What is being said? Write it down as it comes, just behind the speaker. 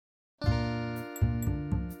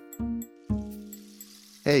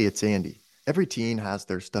Hey, it's Andy. Every teen has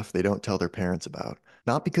their stuff they don't tell their parents about,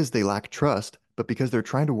 not because they lack trust, but because they're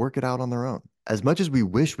trying to work it out on their own. As much as we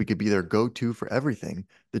wish we could be their go-to for everything,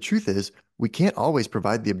 the truth is we can't always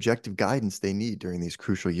provide the objective guidance they need during these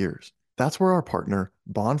crucial years. That's where our partner,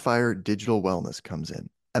 Bonfire Digital Wellness, comes in.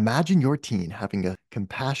 Imagine your teen having a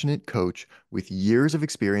compassionate coach with years of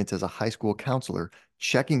experience as a high school counselor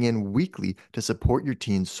checking in weekly to support your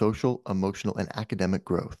teen's social, emotional, and academic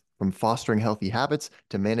growth, from fostering healthy habits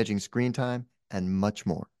to managing screen time and much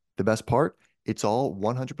more. The best part? It's all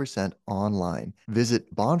 100% online.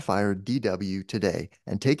 Visit Bonfire DW today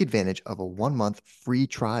and take advantage of a 1 month free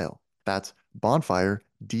trial. That's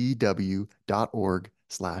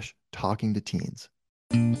bonfiredw.org/talking to teens.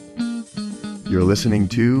 You're listening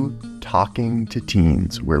to Talking to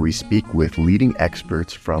Teens, where we speak with leading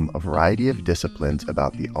experts from a variety of disciplines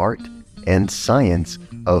about the art and science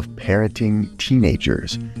of parenting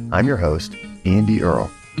teenagers. I'm your host, Andy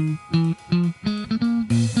Earle.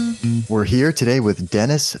 We're here today with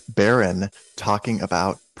Dennis Barron talking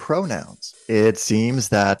about pronouns. It seems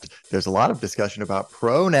that there's a lot of discussion about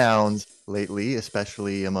pronouns lately,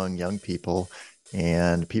 especially among young people.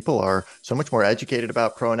 And people are so much more educated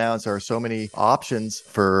about pronouns. There are so many options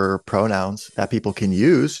for pronouns that people can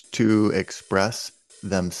use to express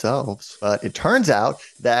themselves. But it turns out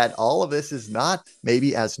that all of this is not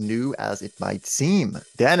maybe as new as it might seem.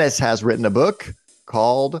 Dennis has written a book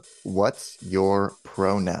called What's Your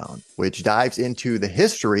Pronoun, which dives into the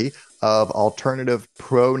history of alternative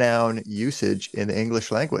pronoun usage in the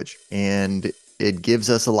English language. And it gives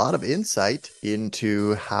us a lot of insight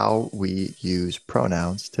into how we use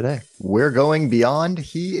pronouns today. We're going beyond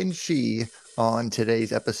he and she on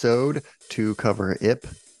today's episode to cover ip,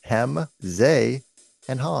 hem, they,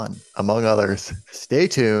 and han, among others. Stay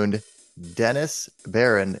tuned. Dennis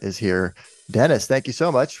Barron is here. Dennis, thank you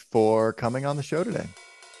so much for coming on the show today.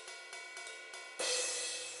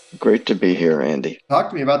 Great to be here, Andy. Talk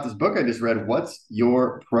to me about this book I just read. What's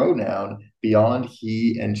your pronoun beyond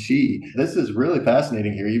he and she? This is really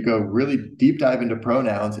fascinating here. You go really deep dive into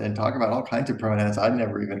pronouns and talk about all kinds of pronouns I'd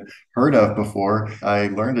never even heard of before. I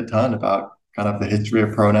learned a ton about kind of the history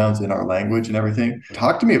of pronouns in our language and everything.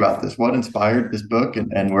 Talk to me about this. What inspired this book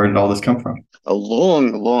and where did all this come from? A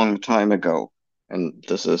long, long time ago, and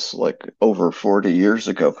this is like over 40 years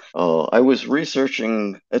ago, I was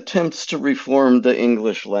researching attempts to reform the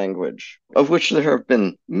English language, of which there have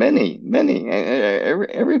been many, many.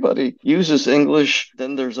 Everybody uses English.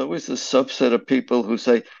 Then there's always this subset of people who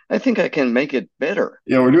say, I think I can make it better.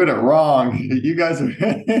 Yeah, we're doing it wrong. You guys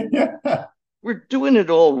are We're doing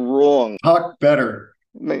it all wrong. talk better.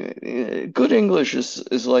 Good English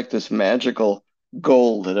is like this magical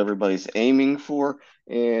goal that everybody's aiming for,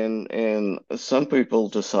 and some people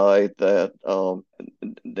decide that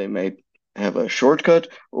they may have a shortcut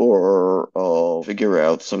or figure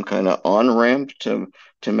out some kind of on-ramp to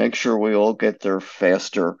make sure we all get there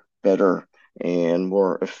faster, better, and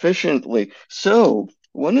more efficiently. So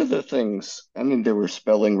one of the things, I mean, there were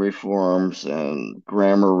spelling reforms and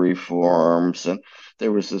grammar reforms, and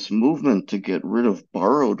there was this movement to get rid of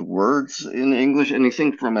borrowed words in English,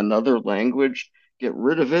 anything from another language, get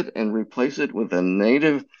rid of it and replace it with a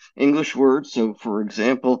native English word. So, for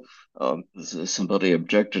example, somebody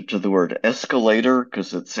objected to the word escalator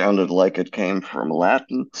because it sounded like it came from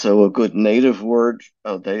Latin. So, a good native word,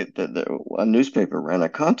 a newspaper ran a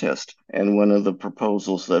contest, and one of the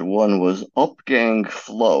proposals that won was upgang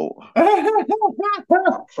flow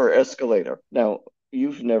for escalator. Now,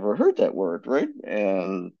 you've never heard that word, right?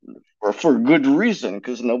 And for good reason,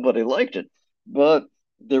 because nobody liked it. But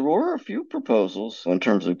there were a few proposals in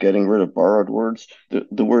terms of getting rid of borrowed words.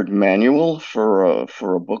 The word manual for a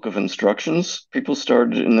book of instructions. People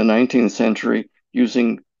started in the 19th century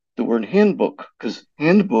using the word handbook, because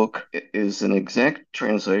handbook is an exact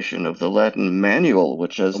translation of the Latin manual,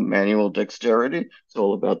 which has manual dexterity. It's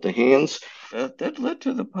all about the hands. That led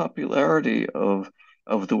to the popularity of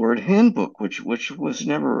the word handbook, which was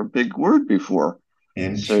never a big word before. So,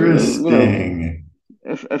 Interesting.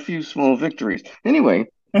 a few small victories. Anyway,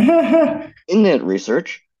 in that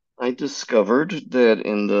research, I discovered that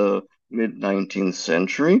in the mid 19th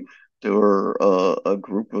century, there were a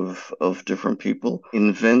group of different people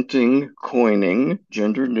inventing, coining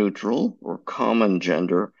gender neutral or common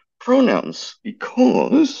gender pronouns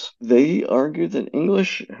because they argue that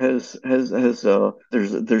English has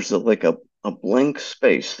there's like a blank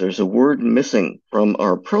space. There's a word missing from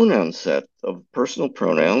our pronoun set of personal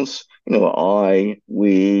pronouns. You know, I,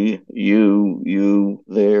 we, you,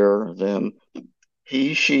 their, them,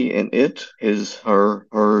 he, she, and it, his, her,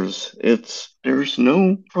 hers, its. There's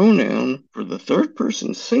no pronoun for the third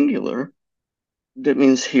person singular That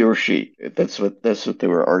means he or she. That's what they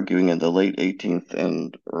were arguing in the late 18th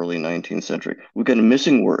and early 19th century. We've got a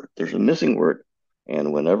missing word. There's a missing word.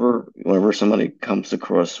 And whenever somebody comes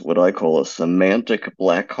across what I call a semantic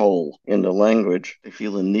black hole in the language, they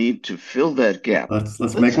feel a need to fill that gap. Let's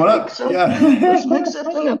make Let's one make up. something. Let's make Yeah.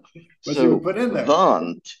 something up. What should we So put in there?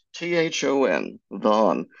 Thon, Thon,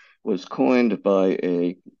 Thon, was coined by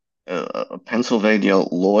a Pennsylvania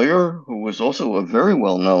lawyer who was also a very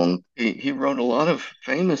well-known. He wrote a lot of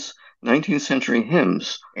famous 19th century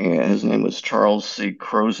hymns, and his name was Charles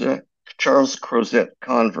Crozet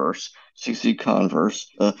Converse, C.C. Converse.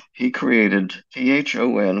 He created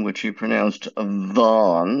Thon, which he pronounced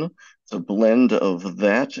Thon. It's a blend of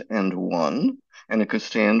that and one, and it could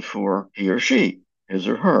stand for he or she, his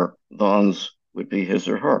or her. Thon's would be his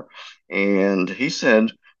or her. And he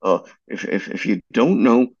said, uh, if you don't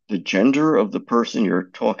know the gender of the person you're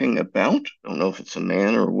talking about, don't know if it's a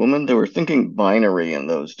man or a woman, they were thinking binary in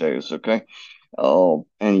those days, okay? Oh,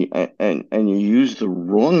 and you use the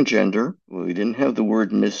wrong gender. We didn't have the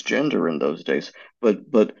word misgender in those days, but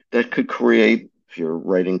that could create, if you're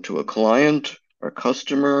writing to a client or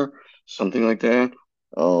customer, something like that.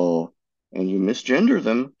 Oh, and you misgender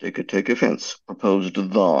them, they could take offense. Proposed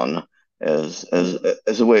Vaughn as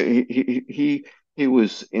a way. He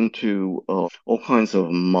was into all kinds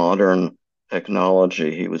of modern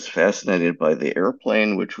technology. He was fascinated by the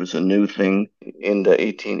airplane, which was a new thing in the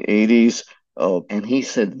 1880s. And he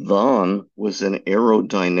said Von was an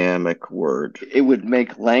aerodynamic word. It would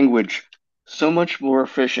make language so much more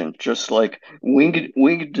efficient, just like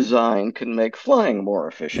winged design can make flying more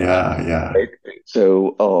efficient. Yeah, yeah. Right?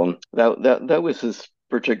 So that was his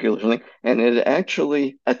particular thing, and it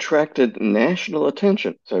actually attracted national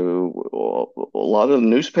attention. So a lot of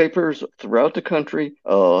newspapers throughout the country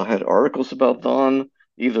had articles about Von,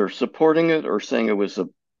 either supporting it or saying it was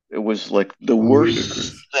like the worst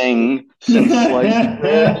Ludicrous. thing since sliced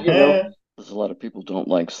bread. Because a lot of people don't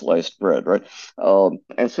like sliced bread, right?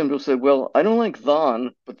 And some people said, "Well, I don't like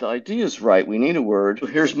Von, but the idea is right. We need a word.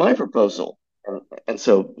 Here's my proposal." And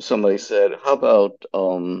so somebody said, "How about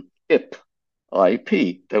IP?"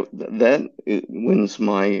 IP. That wins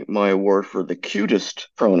my award for the cutest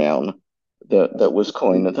pronoun that was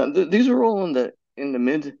coined at the time. These are all in the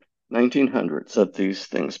mid 1900s that these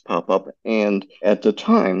things pop up. And at the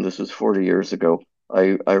time, this is 40 years ago,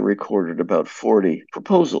 I recorded about 40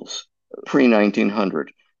 proposals, pre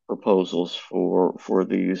 1900 proposals for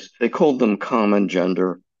these. They called them common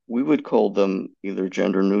gender. We would call them either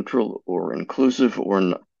gender neutral or inclusive,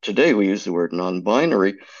 or today we use the word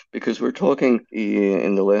non-binary because we're talking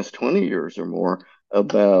in the last 20 years or more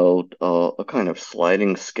about a kind of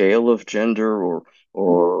sliding scale of gender,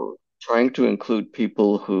 or trying to include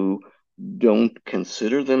people who don't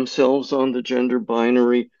consider themselves on the gender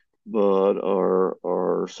binary, but are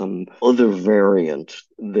some other variant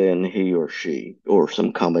than he or she, or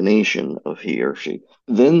some combination of he or she.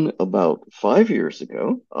 Then, about 5 years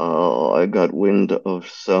ago, I got wind of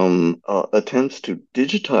some attempts to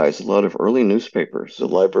digitize a lot of early newspapers. The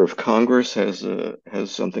Library of Congress has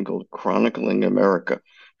something called Chronicling America,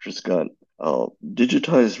 which has got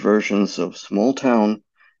digitized versions of small town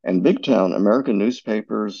and big town American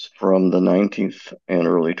newspapers from the 19th and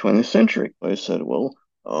early 20th century. I said, well,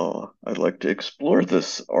 I'd like to explore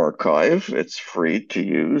this archive. It's free to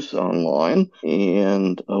use online.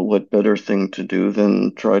 And what better thing to do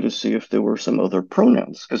than try to see if there were some other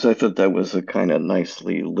pronouns? Because I thought that was a kind of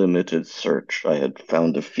nicely limited search. I had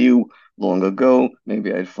found a few long ago.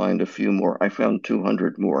 Maybe I'd find a few more. I found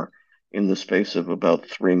 200 more in the space of about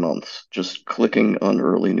 3 months, just clicking on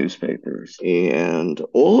early newspapers. And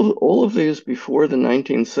all of these before the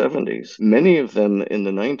 1970s, many of them in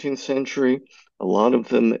the 19th century, a lot of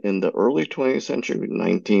them in the early 20th century,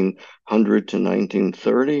 1900 to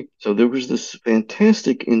 1930. So there was this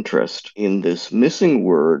fantastic interest in this missing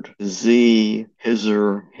word, Z,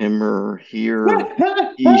 hisser, himmer, here,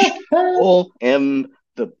 ish, all M.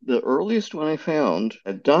 The earliest one I found,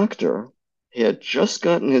 a doctor, he had just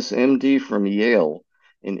gotten his MD from Yale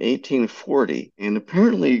in 1840, and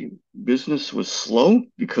apparently business was slow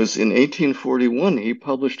because in 1841 he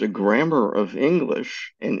published a grammar of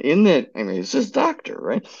English, and in that, I mean, it's his doctor,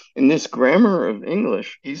 right? In this grammar of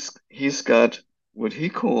English, he's got what he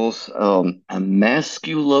calls a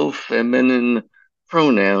masculo-feminine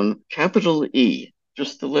pronoun, capital E,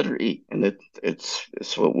 just the letter E, and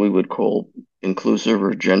it's what we would call inclusive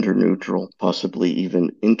or gender neutral, possibly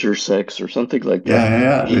even intersex or something like that. Yeah, yeah,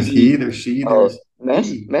 yeah. There's he, He, there's she, there's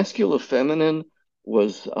he. masculine, feminine.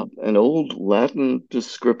 was an old Latin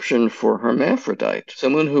description for hermaphrodite,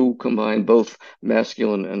 someone who combined both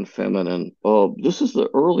masculine and feminine. This is the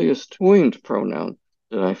earliest coined pronoun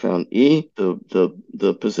that I found.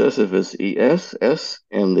 The possessive is es,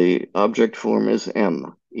 and the object form is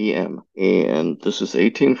em. And this is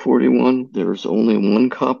 1841. There's only one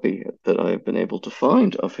copy that I've been able to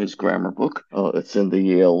find of his grammar book. It's in the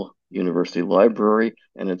Yale University Library,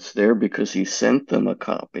 and it's there because he sent them a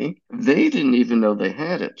copy. They didn't even know they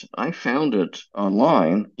had it. I found it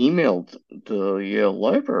online, emailed the Yale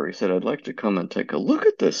Library, said, I'd like to come and take a look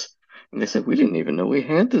at this. And they said, we didn't even know we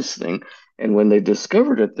had this thing. And when they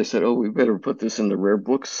discovered it, they said, oh, we better put this in the rare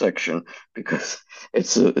books section because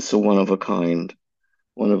it's a one of a kind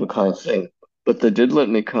thing. But they did let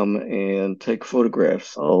me come and take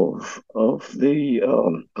photographs of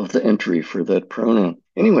the entry for that pronoun.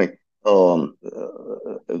 Anyway,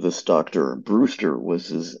 this Dr. Brewster was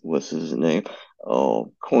his name.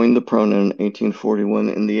 Coined the pronoun in 1841.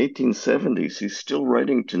 In the 1870s, he's still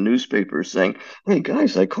writing to newspapers saying, "Hey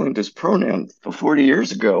guys, I coined this pronoun 40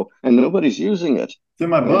 years ago, and nobody's using it." It's in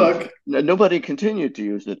my And book. nobody continued to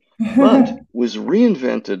use it, but was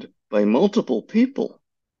reinvented by multiple people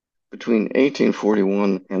between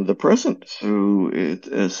 1841 and the present. So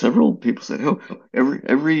several people said, "Oh,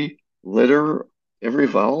 every letter, every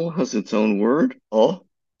vowel has its own word.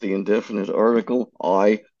 The indefinite article.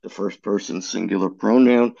 I, the first person singular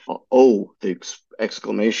pronoun. Oh, the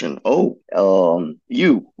exclamation. Oh,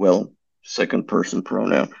 you. Well." Second person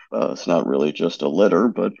pronoun. It's not really just a letter,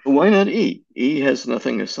 but why not E? E has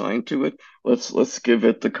nothing assigned to it. Let's give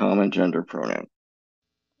it the common gender pronoun.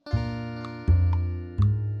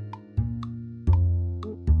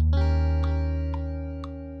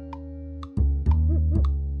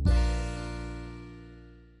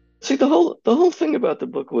 See, the whole thing about the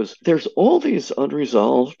book was there's all these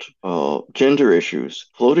unresolved gender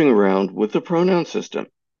issues floating around with the pronoun system.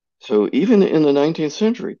 So even in the 19th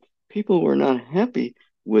century, people were not happy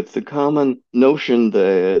with the common notion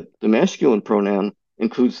that the masculine pronoun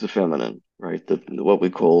includes the feminine, right? What we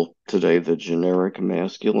call today the generic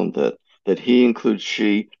masculine, that he includes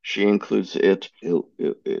she includes it.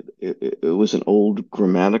 It was an old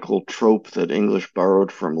grammatical trope that English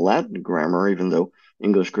borrowed from Latin grammar, even though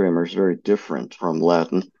English grammar is very different from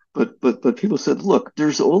Latin. But people said, look,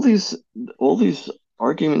 there's all these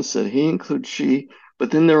arguments that he includes she, but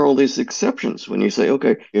then there are all these exceptions when you say,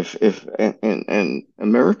 okay, if and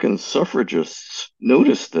American suffragists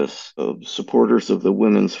noticed this, supporters of the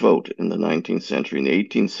women's vote in the 19th century, in the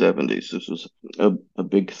 1870s, this was a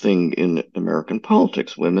big thing in American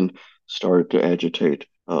politics. Women started to agitate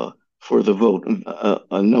for the vote.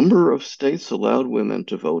 A number of states allowed women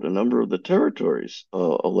to vote. A number of the territories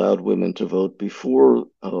allowed women to vote before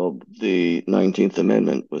the 19th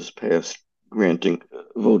Amendment was passed, granting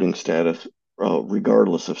voting status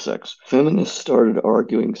regardless of sex. Feminists started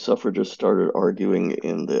arguing, suffragists started arguing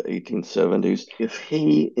in the 1870s. If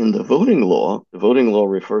he, in the voting law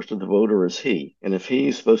refers to the voter as he, and if he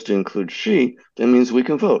is supposed to include she, that means we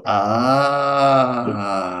can vote.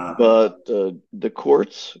 Ah. But the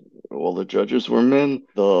courts, all the judges were men.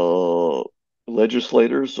 The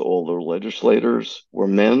legislators, all the legislators were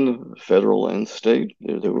men, federal and state.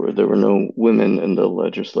 There were no women in the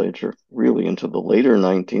legislature really until the later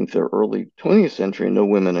 19th or early 20th century. No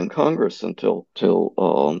women in Congress until till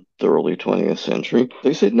the early 20th century.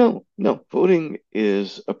 They said no, no, voting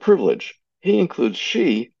is a privilege. He includes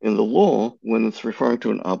she in the law when it's referring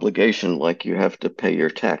to an obligation, like you have to pay your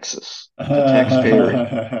taxes.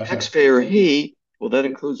 The taxpayer he, well, that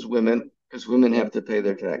includes women because women have to pay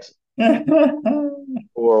their taxes.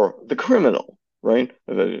 Or the criminal, right?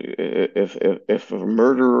 If a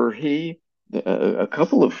murderer he, a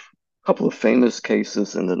couple of famous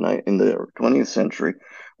cases in the 20th century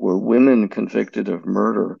where women convicted of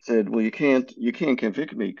murder said, well, you can't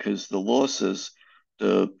convict me because the law says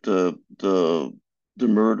the the the the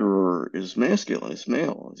murderer is masculine, is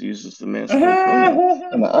male, it uses the masculine pronoun.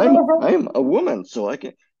 And I'm a woman, so I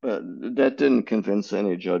can. But that didn't convince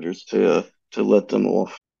any judges to let them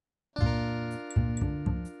off.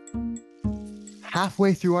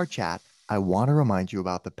 Halfway through our chat, I want to remind you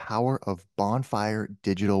about the power of Bonfire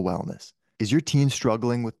Digital Wellness. Is your teen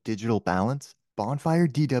struggling with digital balance? Bonfire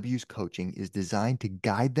DW's coaching is designed to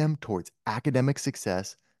guide them towards academic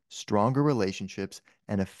success, stronger relationships,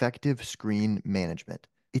 and effective screen management.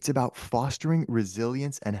 It's about fostering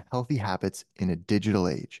resilience and healthy habits in a digital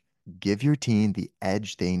age. Give your teen the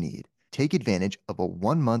edge they need. Take advantage of a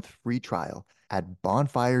 1-month free trial at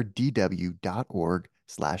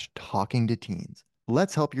bonfiredw.org/talking to teens.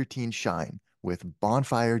 Let's help your teen shine with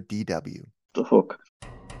Bonfire DW. The hook.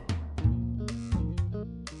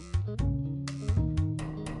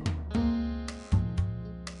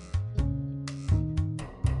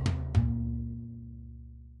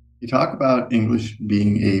 You talk about English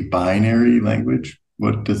being a binary language.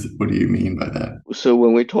 What do you mean by that? So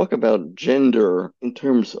when we talk about gender in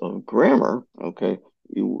terms of grammar, okay,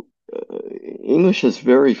 you, English has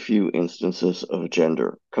very few instances of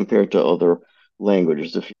gender compared to other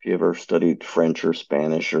languages. If you ever studied French or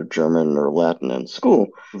Spanish or German or Latin in school,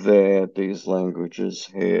 that these languages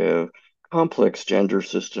have complex gender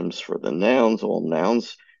systems for the nouns. All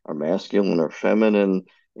nouns are masculine or feminine.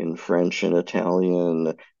 In French and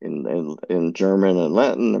Italian, in German and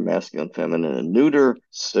Latin, the masculine, feminine, and neuter.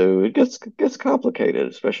 So it gets complicated,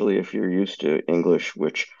 especially if you're used to English,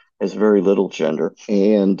 which has very little gender.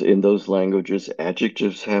 And in those languages,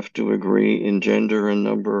 adjectives have to agree in gender and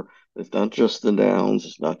number. It's not just the nouns,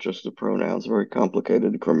 it's not just the pronouns, very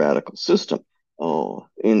complicated grammatical system. Oh,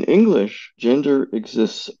 in English, gender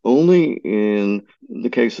exists only in the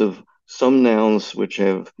case of some nouns which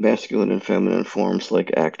have masculine and feminine forms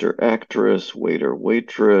like actor, actress, waiter,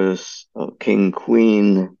 waitress, king,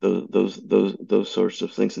 queen, those sorts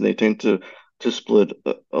of things, and they tend to split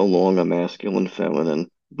along a masculine,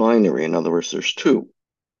 feminine binary. In other words, there's two.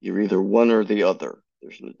 You're either one or the other.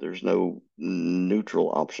 There's no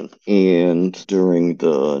neutral option. And during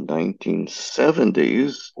the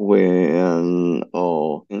 1970s, when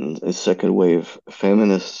in a second wave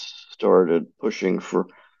feminists started pushing for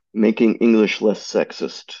making English less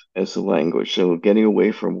sexist as a language, so getting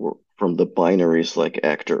away from the binaries like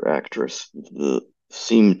actor, actress, the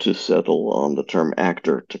seemed to settle on the term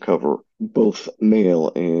actor to cover both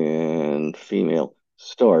male and female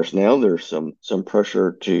stars. Now there's some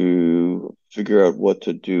pressure to figure out what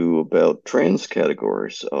to do about trans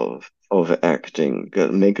categories of acting. Got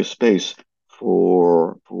to make a space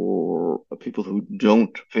for people who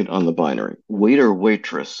don't fit on the binary. Waiter,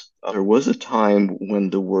 waitress. There was a time when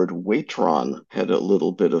the word waitron had a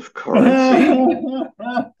little bit of currency.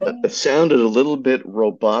 It sounded a little bit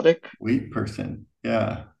robotic, Wait person.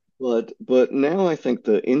 Yeah. but now I think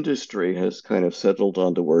the industry has kind of settled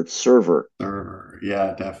on the word server. Server.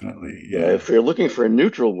 Yeah, definitely. Yeah, Yeah. if you're looking for a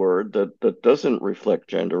neutral word that doesn't reflect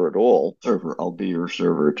gender at all, server, I'll be your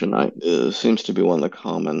server tonight, seems to be one of the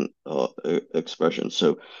common expressions.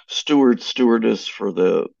 So steward, stewardess for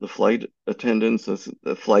the flight attendants,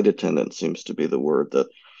 the flight attendant seems to be the word that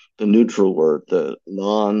the neutral word, the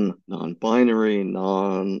non-binary,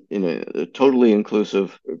 totally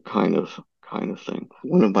inclusive kind of thing.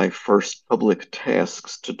 One of my first public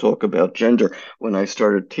tasks to talk about gender when I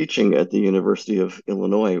started teaching at the University of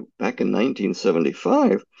Illinois back in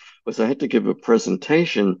 1975 was I had to give a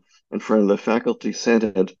presentation in front of the faculty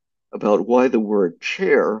senate about why the word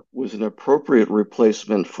chair was an appropriate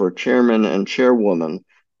replacement for chairman and chairwoman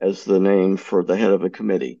as the name for the head of a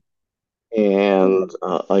committee. And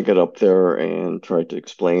I got up there and tried to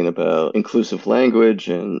explain about inclusive language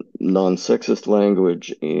and non-sexist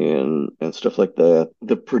language and stuff like that.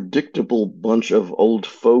 The predictable bunch of old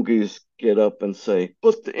fogies get up and say,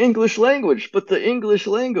 but the English language, but the English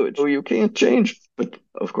language. Oh, you can't change. But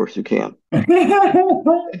of course you can.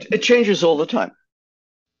 It changes all the time.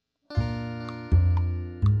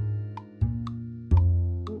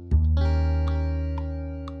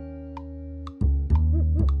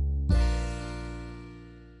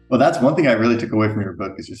 Well, that's one thing I really took away from your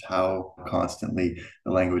book is just how constantly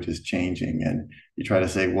the language is changing, and you try to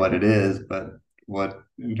say what it is, but what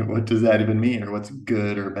does that even mean, or what's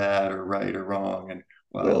good or bad or right or wrong? And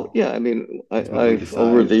Well, well, yeah, I mean, it's what we I've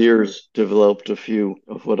over the decide. years developed a few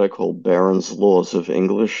of what I call Barron's laws of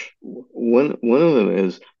English. One of them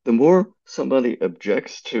is the more somebody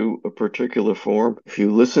objects to a particular form, if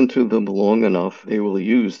you listen to them long enough, they will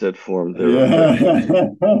use that form they're objecting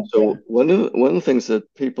to. Yeah. So one of the things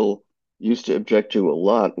that people used to object to a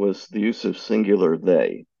lot was the use of singular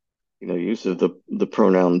they. Use of the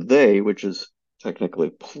pronoun they, which is technically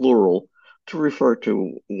plural, to refer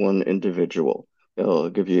to one individual. I'll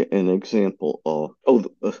give you an example.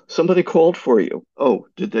 Somebody called for you. Oh,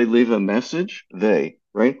 did they leave a message? They,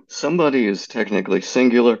 right? Somebody is technically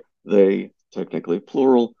singular. They technically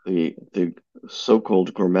plural. The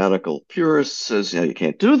so-called grammatical purist says, you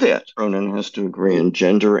can't do that. Pronoun has to agree in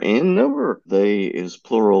gender and number. They is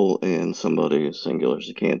plural and somebody is singular. So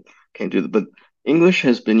you can't do that. But English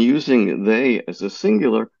has been using they as a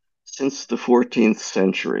singular since the 14th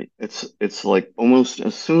century. It's like almost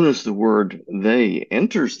as soon as the word they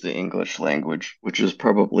enters the English language, which is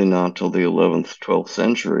probably not till the 11th, 12th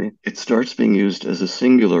century, it starts being used as a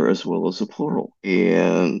singular as well as a plural.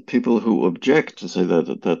 And people who object to say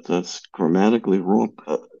that that's grammatically wrong,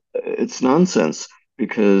 it's nonsense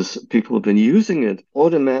because people have been using it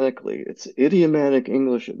automatically. It's idiomatic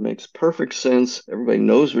English. It makes perfect sense. Everybody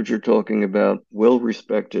knows what you're talking about.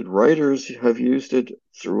 Well-respected writers have used it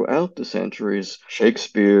throughout the centuries.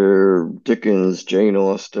 Shakespeare, Dickens, Jane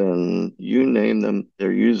Austen, you name them,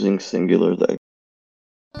 they're using singular they.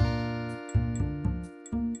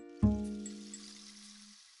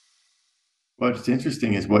 What's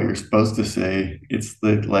interesting is what you're supposed to say. It's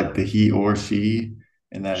like the he or she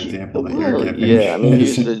in that example that you're Well, giving yeah, I mean,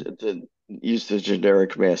 is use the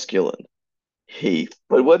generic masculine. He.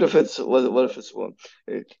 But what if it's one?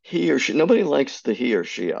 He or she. Nobody likes the he or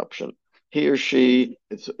she option. He or she.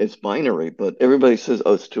 It's binary, but everybody says,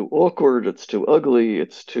 oh, it's too awkward, it's too ugly,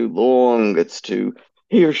 it's too long, it's too.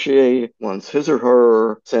 He or she wants his or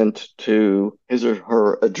her sent to his or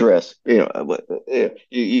her address. You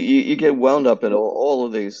get wound up in all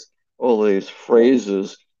of these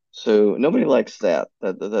phrases. So nobody likes that.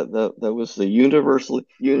 That was the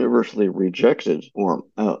universally rejected form.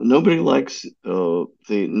 Nobody likes the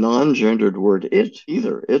non-gendered word it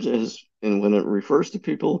either. It is, and when it refers to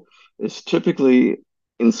people, is typically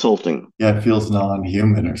insulting. yeah, it feels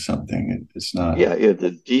non-human or something. It's not. Yeah, it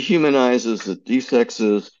dehumanizes, it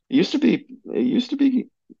desexes. It used to be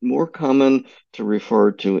more common to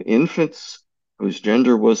refer to infants whose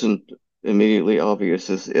gender wasn't immediately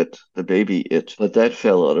obvious as it, the baby it. But that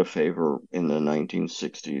fell out of favor in the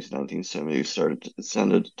 1960s, 1970s. It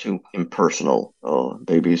sounded too impersonal.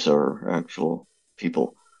 Babies are actual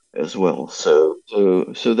people as well. So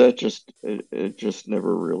that it just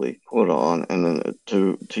never really caught on. And then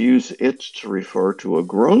to use it to refer to a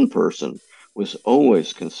grown person was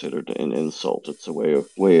always considered an insult. It's a way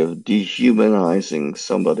of dehumanizing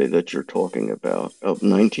somebody that you're talking about.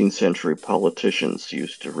 19th century politicians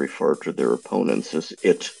used to refer to their opponents as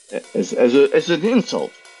it as an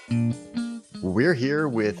insult. We're here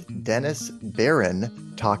with Dennis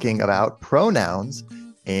Barron talking about pronouns,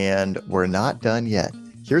 and we're not done yet.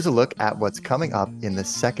 Here's a look at what's coming up in the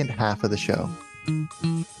second half of the show.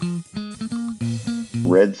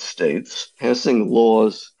 Red states passing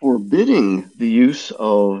laws forbidding the use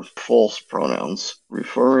of false pronouns,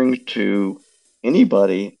 referring to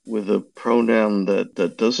anybody with a pronoun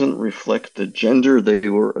that doesn't reflect the gender they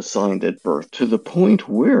were assigned at birth, to the point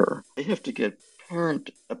where they have to get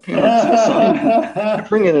parents assigned to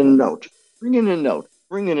bring in a note. Bring in a note.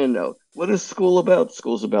 Bring in a note. What is school about?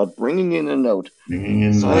 School's about bringing in a note Bringing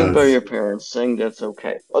in signed by notes. your parents saying that's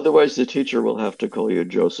okay. Otherwise, the teacher will have to call you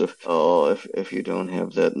Joseph if you don't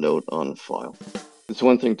have that note on file. It's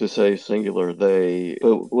one thing to say singular they,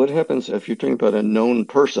 but what happens if you're talking about a known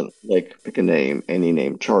person? Like pick a name, any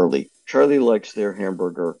name, Charlie. Charlie likes their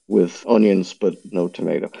hamburger with onions but no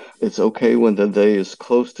tomato. It's okay when the they is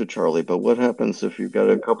close to Charlie, but what happens if you've got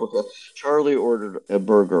a couple of Charlie ordered a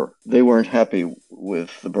burger. They weren't happy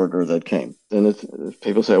with the burger that came. Then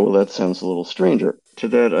people say, well, that sounds a little stranger. To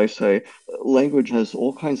that, I say, language has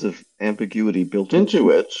all kinds of ambiguity built into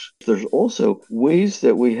it. There's also ways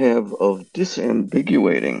that we have of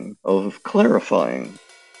disambiguating, of clarifying.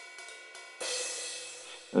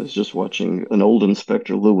 I was just watching an old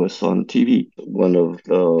Inspector Lewis on TV. One of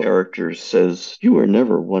the characters says, "You are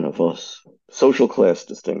never one of us." Social class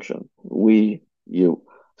distinction. We, you.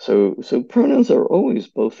 So pronouns are always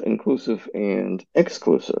both inclusive and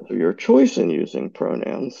exclusive. Your choice in using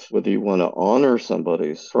pronouns, whether you want to honor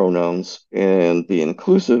somebody's pronouns and be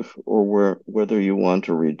inclusive, or whether you want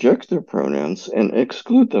to reject their pronouns and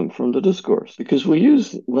exclude them from the discourse. Because we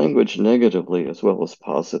use language negatively as well as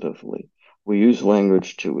positively. We use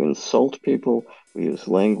language to insult people. We use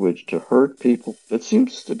language to hurt people. That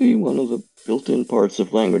seems to be one of the built-in parts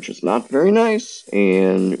of language. It's not very nice,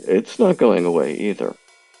 and it's not going away either.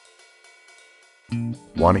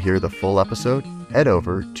 Want to hear the full episode? Head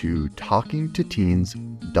over to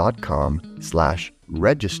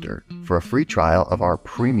talkingtoteens.com/register for a free trial of our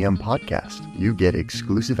premium podcast. You get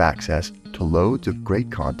exclusive access to loads of great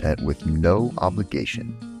content with no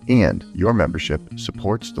obligation. And your membership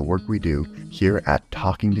supports the work we do here at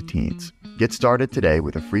Talking to Teens. Get started today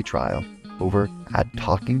with a free trial over at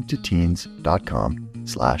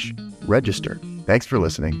talkingtoteens.com/register. Thanks for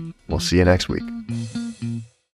listening. We'll see you next week.